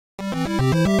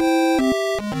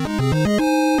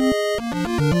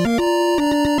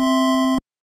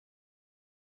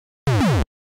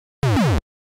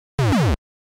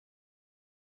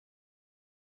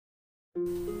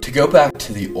To go back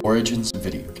to the origins of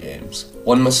video games,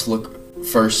 one must look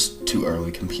first to early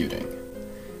computing.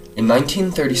 In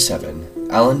 1937,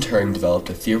 Alan Turing developed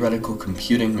a theoretical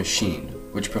computing machine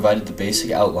which provided the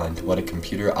basic outline to what a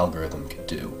computer algorithm could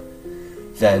do.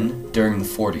 Then, during the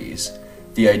 40s,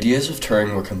 the ideas of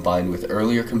Turing were combined with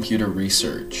earlier computer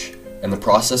research and the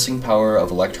processing power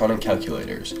of electronic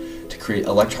calculators to create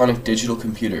electronic digital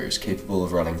computers capable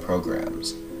of running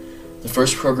programs. The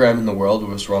first program in the world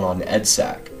was run on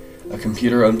EDSAC, a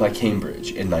computer owned by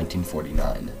Cambridge, in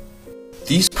 1949.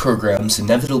 These programs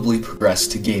inevitably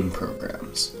progressed to game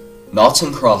programs. Noughts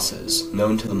and Crosses,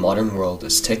 known to the modern world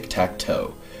as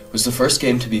Tic-Tac-Toe, was the first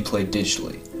game to be played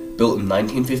digitally, built in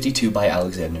 1952 by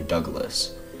Alexander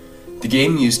Douglas. The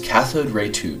game used cathode ray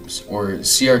tubes, or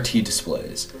CRT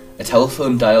displays, a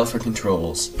telephone dial for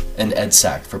controls, and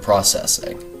EDSAC for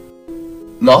processing.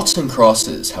 Noughts and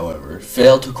Crosses, however,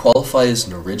 failed to qualify as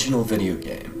an original video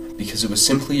game because it was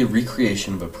simply a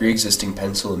recreation of a pre-existing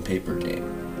pencil and paper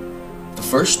game. The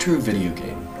first true video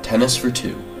game, Tennis for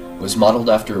Two, was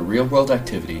modeled after a real-world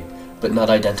activity, but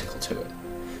not identical to it.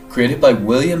 Created by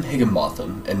William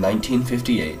Higginbotham in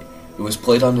 1958, it was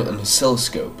played on an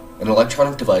oscilloscope, an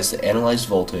electronic device that analyzed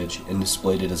voltage and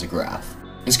displayed it as a graph.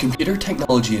 As computer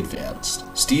technology advanced,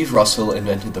 Steve Russell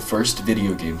invented the first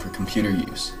video game for computer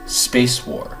use, Space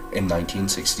War, in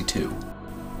 1962.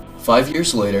 5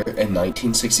 years later, in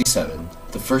 1967,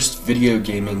 the first video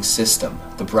gaming system,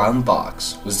 the Brown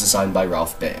Box, was designed by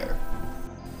Ralph Baer.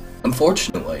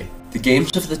 Unfortunately, the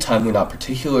games of the time were not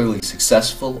particularly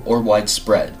successful or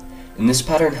widespread, and this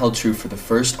pattern held true for the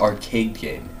first arcade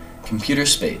game, Computer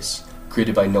Space,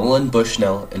 created by Nolan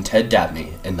Bushnell and Ted Dabney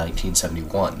in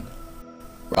 1971.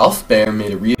 Ralph Baer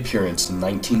made a reappearance in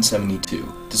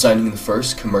 1972, designing the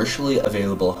first commercially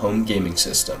available home gaming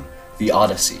system, the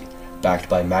Odyssey, backed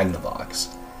by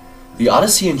Magnavox. The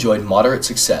Odyssey enjoyed moderate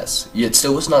success, yet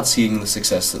still was not seeing the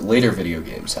success that later video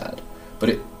games had, but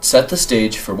it set the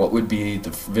stage for what would be the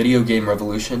video game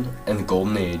revolution and the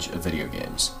golden age of video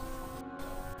games.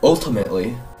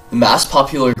 Ultimately, the mass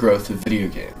popular growth of video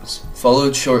games,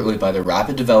 followed shortly by their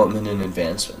rapid development and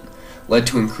advancement, led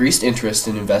to increased interest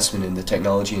and investment in the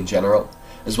technology in general,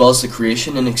 as well as the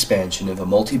creation and expansion of a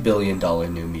multi-billion-dollar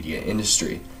new media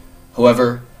industry.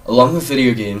 However, along with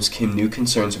video games came new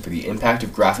concerns over the impact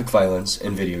of graphic violence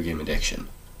and video game addiction.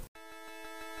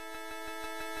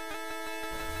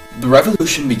 The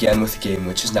revolution began with a game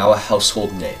which is now a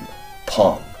household name,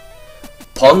 Pong.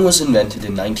 Pong was invented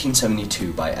in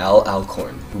 1972 by Al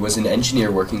Alcorn, who was an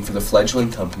engineer working for the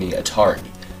fledgling company Atari,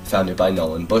 founded by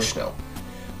Nolan Bushnell.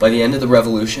 By the end of the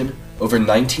revolution, over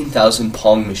 19,000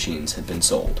 Pong machines had been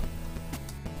sold.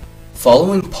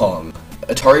 Following Pong,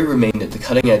 Atari remained at the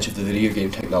cutting edge of the video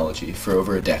game technology for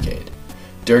over a decade.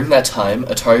 During that time,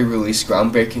 Atari released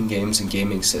groundbreaking games and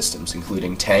gaming systems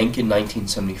including Tank in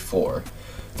 1974,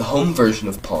 the home version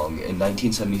of Pong in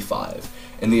 1975,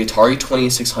 and the Atari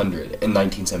 2600 in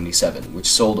 1977, which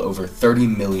sold over 30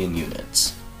 million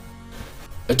units.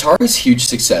 Atari's huge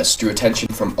success drew attention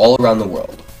from all around the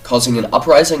world, causing an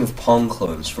uprising of Pong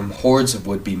clones from hordes of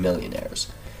would-be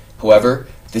millionaires. However,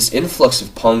 this influx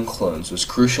of Pong clones was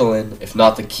crucial in, if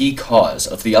not the key cause,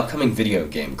 of the upcoming video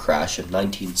game crash of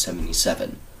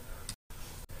 1977.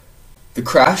 The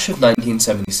crash of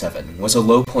 1977 was a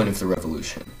low point of the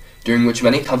revolution, during which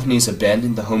many companies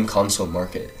abandoned the home console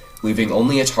market, leaving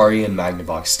only Atari and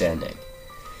Magnavox standing.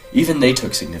 Even they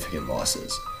took significant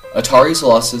losses. Atari's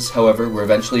losses, however, were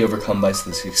eventually overcome by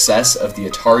the success of the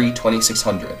Atari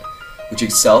 2600, which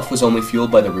itself was only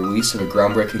fueled by the release of a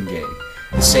groundbreaking game,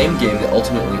 the same game that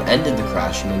ultimately ended the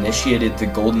crash and initiated the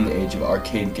golden age of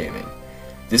arcade gaming.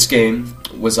 This game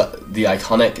was the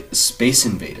iconic Space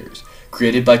Invaders,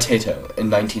 created by Taito in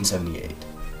 1978.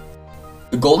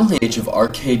 The golden age of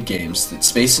arcade games that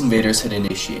Space Invaders had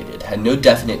initiated had no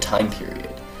definite time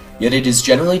period, yet it is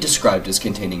generally described as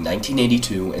containing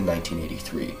 1982 and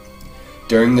 1983.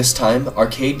 During this time,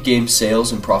 arcade game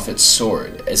sales and profits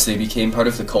soared as they became part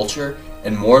of the culture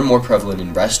and more prevalent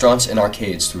in restaurants and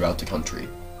arcades throughout the country.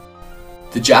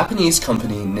 The Japanese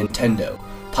company Nintendo,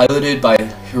 piloted by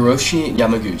Hiroshi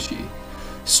Yamaguchi,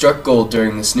 struck gold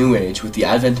during this new age with the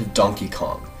advent of Donkey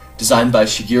Kong, designed by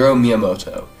Shigeru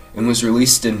Miyamoto, and was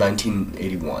released in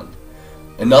 1981.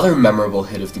 Another memorable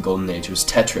hit of the golden age was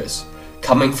Tetris,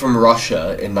 coming from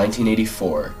Russia in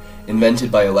 1984,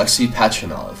 invented by Alexei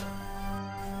Pachinov.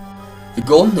 The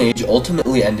golden age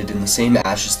ultimately ended in the same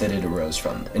ashes that it arose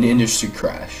from, an industry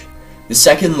crash. The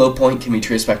second low point can be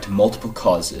traced back to multiple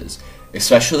causes,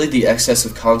 especially the excess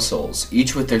of consoles,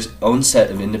 each with their own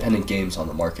set of independent games on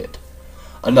the market.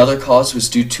 Another cause was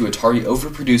due to Atari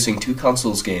overproducing two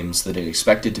consoles games that it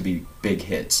expected to be big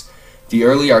hits: the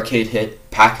early arcade hit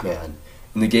Pac-Man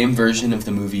and the game version of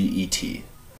the movie E.T.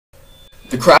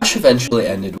 The crash eventually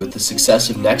ended with the success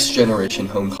of next-generation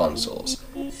home consoles.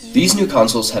 These new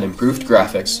consoles had improved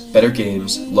graphics, better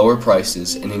games, lower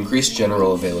prices, and increased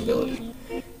general availability.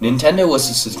 Nintendo was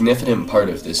a significant part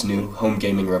of this new home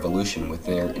gaming revolution with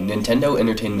their Nintendo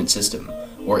Entertainment System,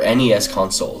 or NES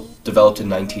console, developed in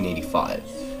 1985.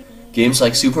 Games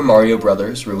like Super Mario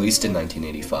Bros., released in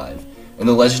 1985, and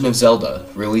The Legend of Zelda,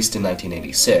 released in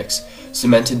 1986,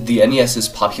 cemented the NES's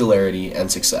popularity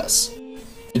and success.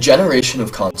 The generation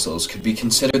of consoles could be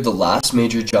considered the last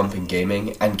major jump in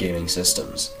gaming and gaming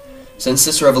systems. Since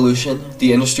this revolution,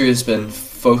 the industry has been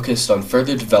focused on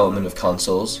further development of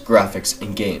consoles, graphics,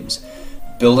 and games,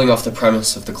 building off the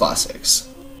premise of the classics.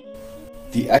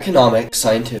 The economic,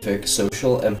 scientific,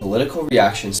 social, and political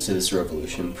reactions to this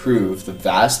revolution prove the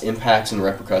vast impacts and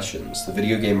repercussions the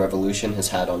video game revolution has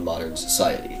had on modern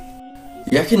society.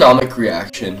 The economic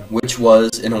reaction, which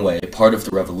was, in a way, part of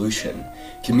the revolution,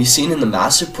 can be seen in the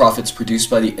massive profits produced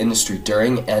by the industry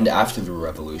during and after the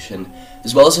revolution,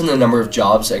 as well as in the number of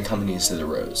jobs and companies that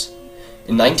arose.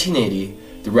 In 1980,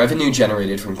 the revenue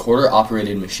generated from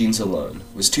quarter-operated machines alone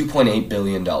was $2.8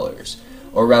 billion,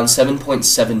 or around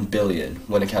 $7.7 billion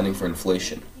when accounting for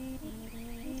inflation.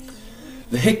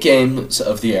 The hit games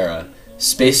of the era,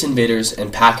 Space Invaders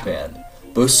and Pac-Man,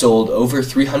 both sold over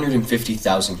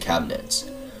 350,000 cabinets.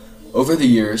 Over the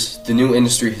years, the new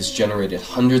industry has generated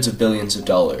hundreds of billions of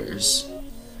dollars.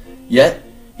 Yet,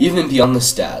 even beyond the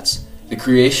stats, the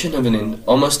creation of an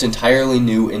almost entirely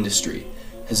new industry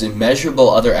has immeasurable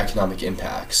other economic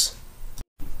impacts.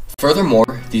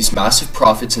 Furthermore, these massive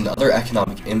profits and other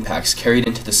economic impacts carried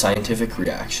into the scientific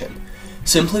reaction,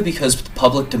 simply because the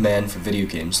public demand for video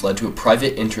games led to a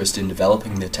private interest in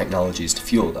developing the technologies to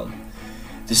fuel them.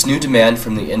 This new demand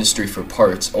from the industry for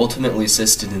parts ultimately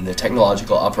assisted in the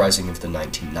technological uprising of the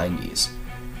 1990s.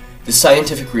 This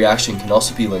scientific reaction can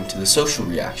also be linked to the social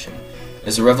reaction,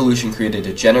 as the revolution created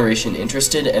a generation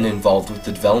interested and involved with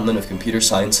the development of computer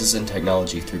sciences and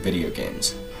technology through video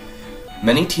games.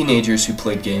 Many teenagers who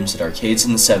played games at arcades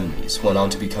in the 70s went on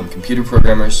to become computer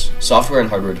programmers, software and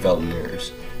hardware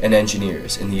developers, and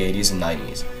engineers in the 80s and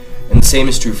 90s, and the same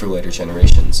is true for later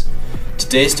generations.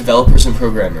 Today's developers and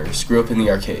programmers grew up in the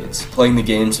arcades, playing the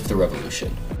games of the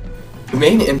revolution. The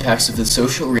main impacts of the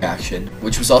social reaction,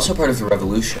 which was also part of the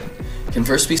revolution, can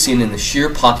first be seen in the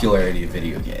sheer popularity of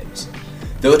video games.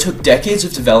 Though it took decades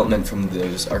of development from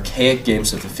those archaic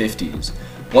games of the 50s,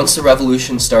 once the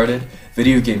revolution started,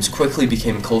 video games quickly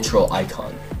became a cultural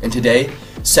icon, and today,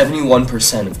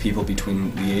 71% of people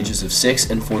between the ages of 6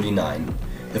 and 49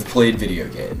 have played video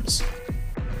games.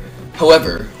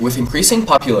 However, with increasing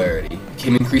popularity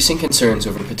came increasing concerns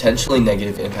over potentially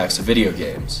negative impacts of video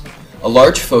games. A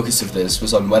large focus of this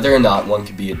was on whether or not one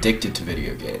could be addicted to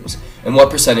video games, and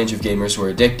what percentage of gamers were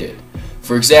addicted.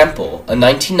 For example, a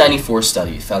 1994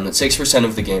 study found that 6%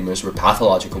 of the gamers were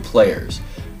pathological players,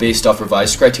 based off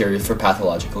revised criteria for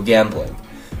pathological gambling.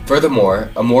 Furthermore,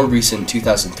 a more recent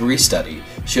 2003 study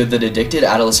showed that addicted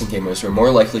adolescent gamers were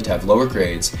more likely to have lower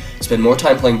grades, spend more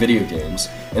time playing video games,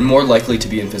 and more likely to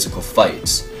be in physical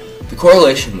fights. The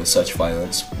correlation with such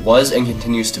violence was and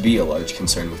continues to be a large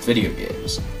concern with video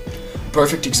games. A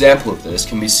perfect example of this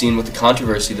can be seen with the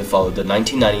controversy that followed the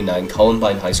 1999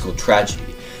 Columbine High School tragedy,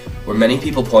 where many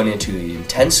people pointed to the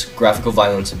intense graphical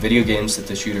violence of video games that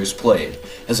the shooters played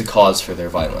as a cause for their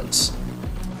violence.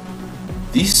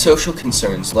 These social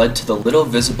concerns led to the little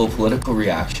visible political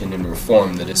reaction and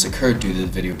reform that has occurred due to the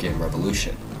video game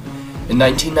revolution. In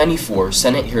 1994,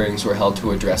 Senate hearings were held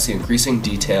to address the increasing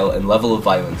detail and level of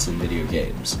violence in video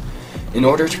games. In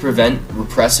order to prevent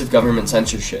repressive government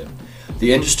censorship,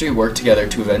 the industry worked together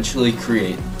to eventually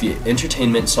create the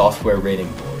Entertainment Software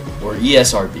Rating Board, or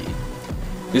ESRB.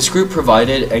 This group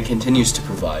provided and continues to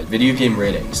provide video game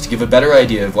ratings to give a better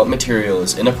idea of what material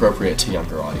is inappropriate to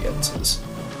younger audiences.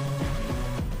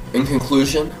 In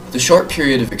conclusion, the short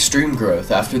period of extreme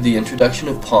growth after the introduction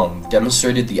of Pong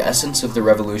demonstrated the essence of the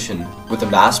revolution with the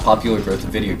mass popular growth of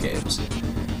video games.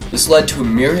 This led to a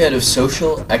myriad of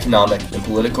social, economic, and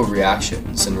political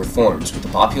reactions and reforms with the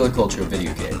popular culture of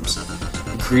video games,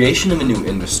 the creation of a new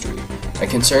industry, and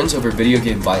concerns over video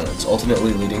game violence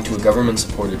ultimately leading to a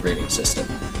government-supported rating system.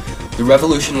 The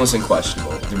revolution was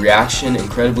unquestionable, the reaction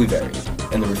incredibly varied,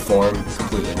 and the reform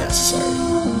completely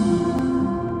necessary.